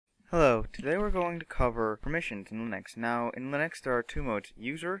Hello, today we're going to cover permissions in Linux. Now, in Linux there are two modes: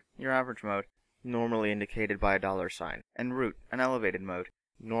 user, your average mode, normally indicated by a $sign, and root, an elevated mode,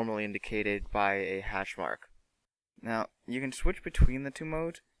 normally indicated by a hash mark. Now, you can switch between the two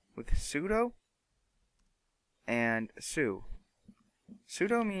modes with sudo and su.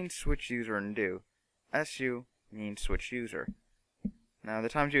 Sudo means switch user and do. Su means switch user. Now, the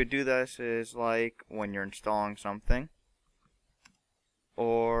times you would do this is like when you're installing something,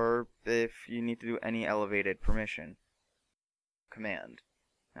 or if you need to do any elevated permission command.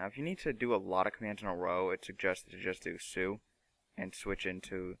 Now, if you need to do a lot of commands in a row, it's suggested to just do su and switch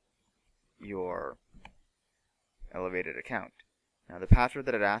into your elevated account. Now, the password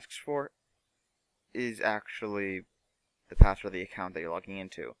that it asks for is actually the password of the account that you're logging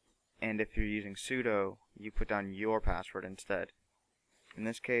into. And if you're using sudo, you put down your password instead. In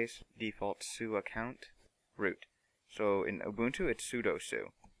this case, default su account root. So in Ubuntu, it's sudo su,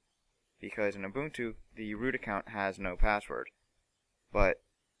 because in Ubuntu, the root account has no password. But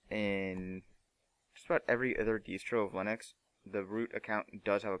in just about every other distro of Linux, the root account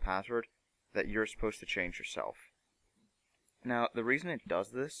does have a password that you're supposed to change yourself. Now, the reason it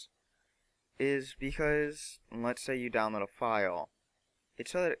does this is because, let's say you download a file,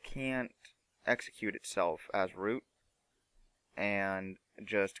 it's so that it can't execute itself as root and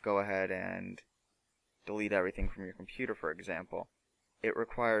just go ahead and delete everything from your computer, for example. It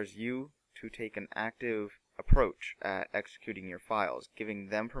requires you to take an active approach at executing your files, giving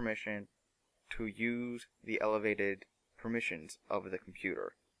them permission to use the elevated permissions of the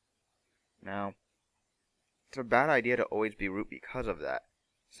computer. Now, it's a bad idea to always be root because of that,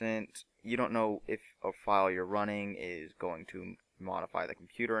 since you don't know if a file you're running is going to modify the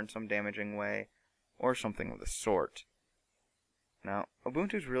computer in some damaging way, or something of the sort. Now,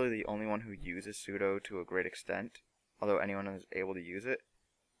 Ubuntu is really the only one who uses sudo to a great extent, although anyone is able to use it.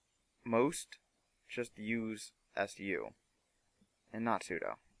 Most just use su, and not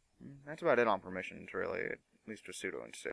sudo. That's about it on permissions, really, at least with sudo and su.